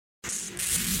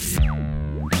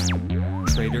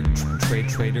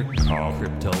Trader Cobb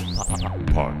Crypto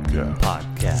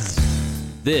Podcast.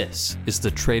 This is the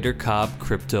Trader Cobb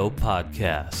Crypto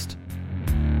Podcast.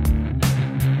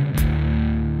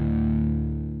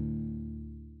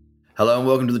 Hello and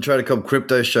welcome to the Trader Cobb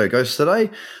Crypto Show. Guys, today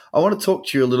I want to talk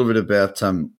to you a little bit about,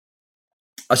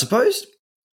 I suppose,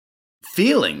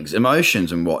 feelings,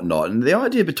 emotions and whatnot. And the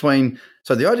idea I'm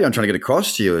trying to get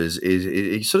across to you is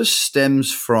it sort of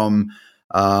stems from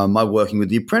my working with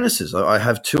the apprentices. I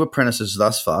have 2 apprentices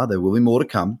thus far. There will be more to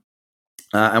come.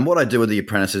 And what I do with the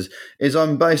apprentices is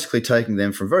I'm basically taking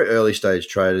them from very early stage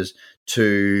traders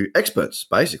to experts,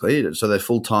 basically. So they're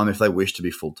full-time if they wish to be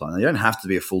full-time. You don't have to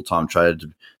be a full-time trader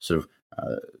to sort of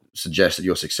suggest that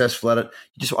you're successful at it.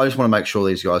 I just want to make sure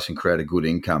these guys can create a good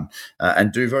income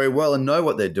and do very well and know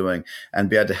what they're doing and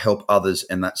be able to help others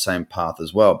in that same path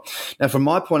as well. Now, from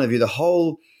my point of view, the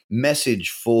whole message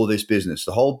for this business,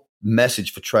 the whole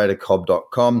message for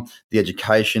TraderCobb.com, the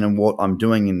education and what I'm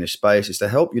doing in this space is to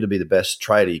help you to be the best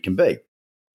trader you can be,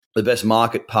 the best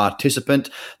market participant,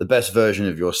 the best version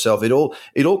of yourself. It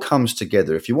all comes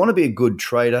together. If you want to be a good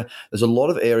trader, there's a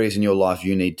lot of areas in your life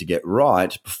you need to get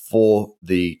right before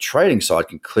the trading side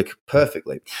can click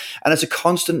perfectly. And it's a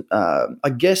constant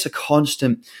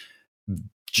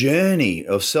journey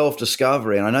of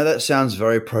self-discovery. And I know that sounds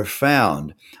very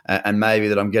profound and maybe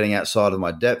that I'm getting outside of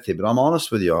my depth here, but I'm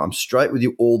honest with you. I'm straight with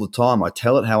you all the time. I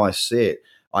tell it how I see it.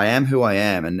 I am who I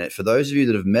am. And for those of you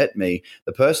that have met me,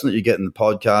 the person that you get in the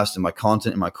podcast and my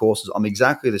content and my courses, I'm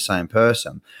exactly the same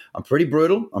person. I'm pretty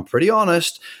brutal. I'm pretty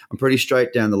honest. I'm pretty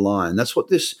straight down the line. That's what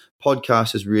this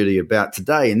podcast is really about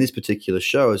today. In this particular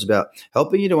show is about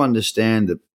helping you to understand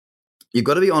that you've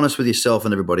got to be honest with yourself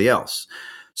and everybody else.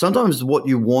 Sometimes what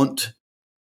you want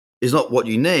is not what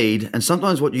you need, and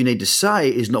sometimes what you need to say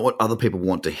is not what other people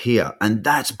want to hear, and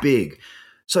that's big.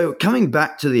 So coming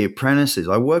back to the apprentices,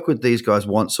 I work with these guys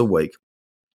once a week.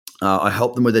 I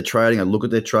help them with their trading. I look at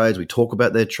their trades. We talk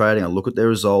about their trading. I look at their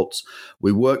results.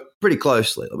 We work pretty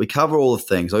closely. We cover all the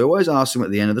things. I always ask them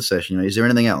at the end of the session, is there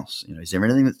anything else? Is there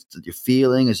anything that you're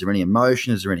feeling? Is there any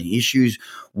emotion? Is there any issues?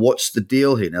 What's the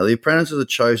deal here? Now, the apprentices are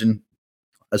chosen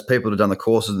as people that have done the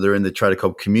courses that are in the Trader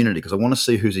Cobb community, because I want to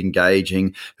see who's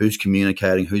engaging, who's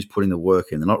communicating, who's putting the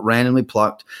work in. They're not randomly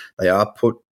plucked. They are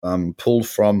pulled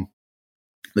from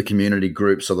the community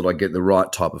group so that I get the right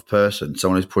type of person,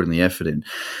 someone who's putting the effort in.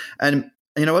 And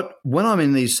you know what? When I'm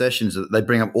in these sessions, they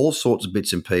bring up all sorts of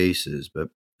bits and pieces, but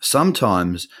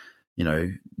sometimes,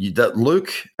 that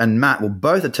Luke and Matt will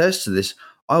both attest to this.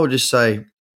 I would just say,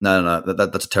 no,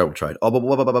 that's a terrible trade.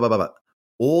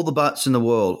 All the buts in the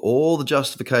world, all the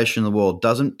justification in the world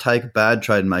doesn't take a bad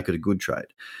trade and make it a good trade.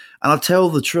 And I tell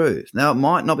the truth. Now, it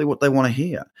might not be what they want to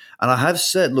hear. And I have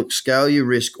said, look, scale your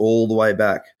risk all the way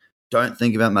back. Don't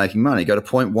think about making money. Go to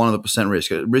 0.1%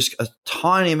 risk. Risk a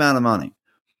tiny amount of money.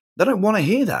 They don't want to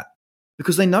hear that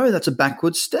because they know that's a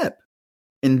backward step.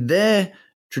 In their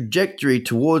trajectory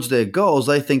towards their goals,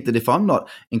 they think that if I'm not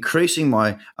increasing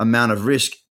my amount of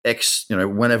risk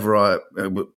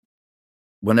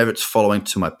whenever it's following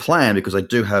to my plan, because I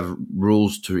do have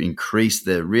rules to increase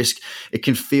their risk, it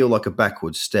can feel like a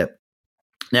backward step.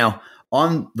 Now,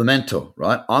 I'm the mentor,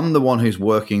 right? I'm the one who's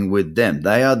working with them.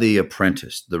 They are the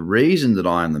apprentice. The reason that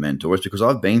I am the mentor is because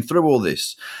I've been through all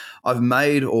this. I've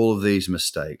made all of these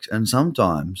mistakes. And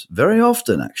sometimes, very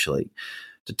often actually,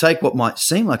 to take what might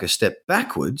seem like a step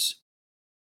backwards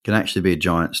can actually be a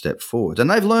giant step forward. And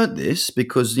they've learned this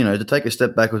because, to take a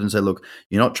step backwards and say, look,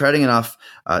 you're not trading enough,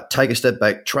 take a step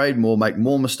back, trade more, make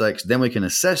more mistakes, then we can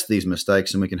assess these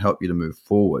mistakes and we can help you to move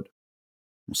forward.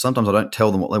 Well, sometimes I don't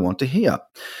tell them what they want to hear.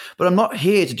 But I'm not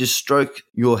here to just stroke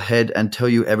your head and tell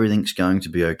you everything's going to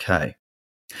be okay.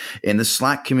 In the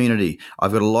Slack community,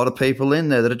 I've got a lot of people in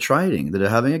there that are trading, that are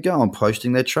having a go and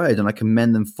posting their trades, and I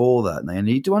commend them for that. And they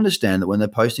need to understand that when they're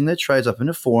posting their trades up in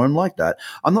a forum like that,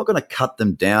 I'm not going to cut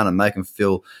them down and make them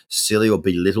feel silly or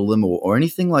belittle them or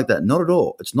anything like that. Not at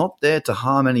all. It's not there to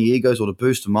harm any egos or to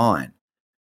boost mine.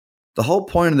 The whole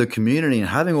point of the community and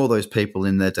having all those people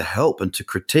in there to help and to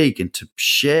critique and to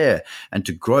share and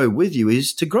to grow with you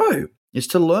is to grow. It's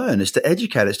to learn. It's to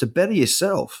educate. It's to better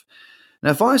yourself. Now,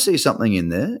 if I see something in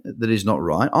there that is not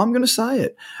right, I'm going to say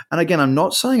it. And again, I'm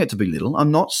not saying it to belittle.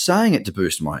 I'm not saying it to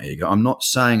boost my ego. I'm not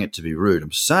saying it to be rude.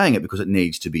 I'm saying it because it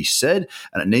needs to be said,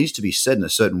 and it needs to be said in a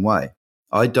certain way.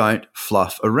 I don't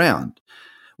fluff around.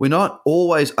 We're not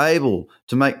always able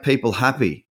to make people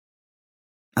happy.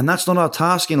 And that's not our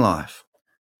task in life.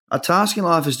 Our task in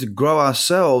life is to grow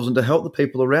ourselves and to help the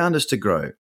people around us to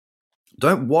grow.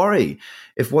 Don't worry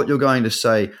if what you're going to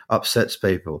say upsets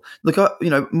people. Look,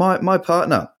 my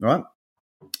partner, right?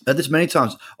 At this many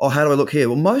times, oh, how do I look here?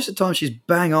 Well, most of the time she's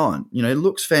bang on. You know, it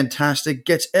looks fantastic,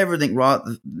 gets everything right.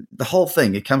 The whole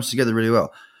thing, it comes together really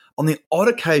well. On the odd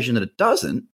occasion that it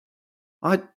doesn't,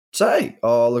 I say,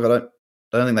 oh, look, I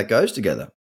don't think that goes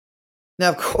together. Now,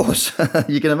 of course,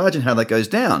 you can imagine how that goes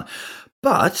down.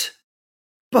 But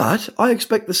I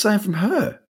expect the same from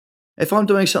her. If I'm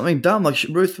doing something dumb, like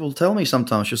Ruth will tell me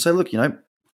sometimes, she'll say, look,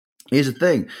 here's the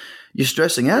thing. You're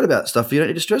stressing out about stuff you don't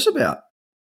need to stress about.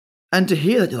 And to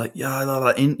hear that, you're like,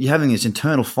 yeah, you're having this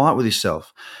internal fight with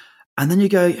yourself. And then you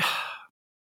go,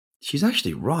 she's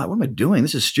actually right. What am I doing?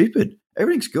 This is stupid.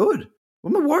 Everything's good.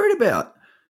 What am I worried about?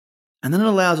 And then it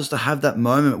allows us to have that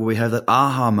moment where we have that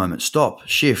aha moment. Stop,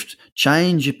 shift,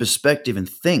 change your perspective and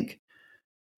think.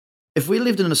 If we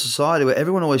lived in a society where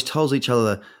everyone always tells each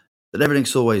other that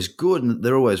everything's always good and that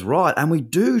they're always right, and we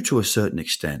do to a certain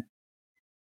extent,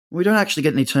 we don't actually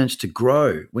get any chance to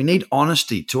grow. We need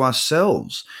honesty to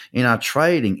ourselves, in our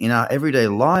trading, in our everyday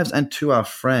lives, and to our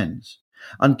friends.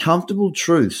 Uncomfortable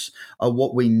truths are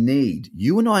what we need,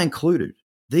 you and I included.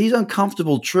 These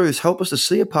uncomfortable truths help us to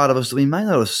see a part of us that we may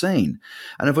not have seen.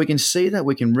 And if we can see that,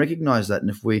 we can recognize that. And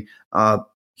if we are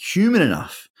human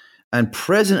enough and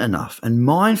present enough and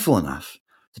mindful enough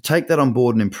to take that on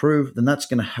board and improve, then that's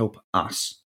going to help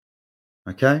us.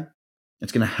 Okay?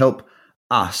 It's going to help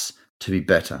us to be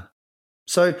better.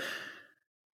 So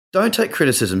don't take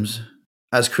criticisms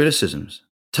as criticisms.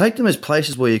 Take them as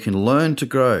places where you can learn to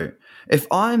grow. If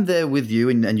I'm there with you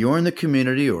and you're in the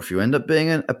community, or if you end up being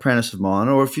an apprentice of mine,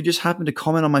 or if you just happen to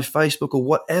comment on my Facebook or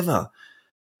whatever,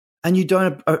 and you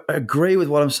don't agree with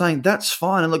what I'm saying, that's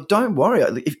fine. And look, don't worry.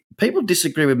 If people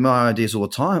disagree with my ideas all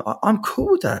the time, I'm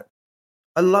cool with that.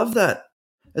 I love that.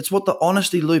 It's what the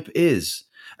honesty loop is.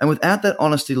 And without that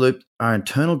honesty loop, our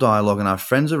internal dialogue and our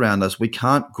friends around us, we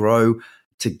can't grow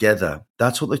together.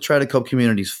 That's what the Trader Cobb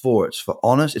community is for. It's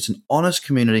an honest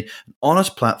community, an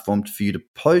honest platform for you to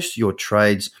post your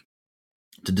trades,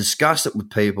 to discuss it with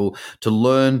people, to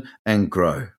learn and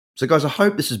grow. So guys, I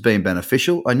hope this has been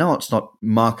beneficial. I know it's not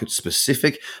market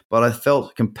specific, but I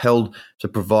felt compelled to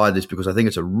provide this because I think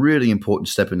it's a really important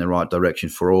step in the right direction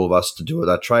for all of us to do with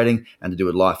our trading and to do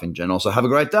with life in general. So have a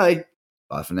great day.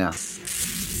 Bye for now.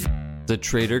 The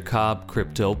Trader Cobb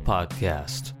Crypto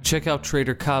Podcast. Check out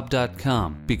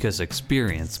TraderCobb.com because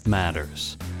experience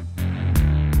matters.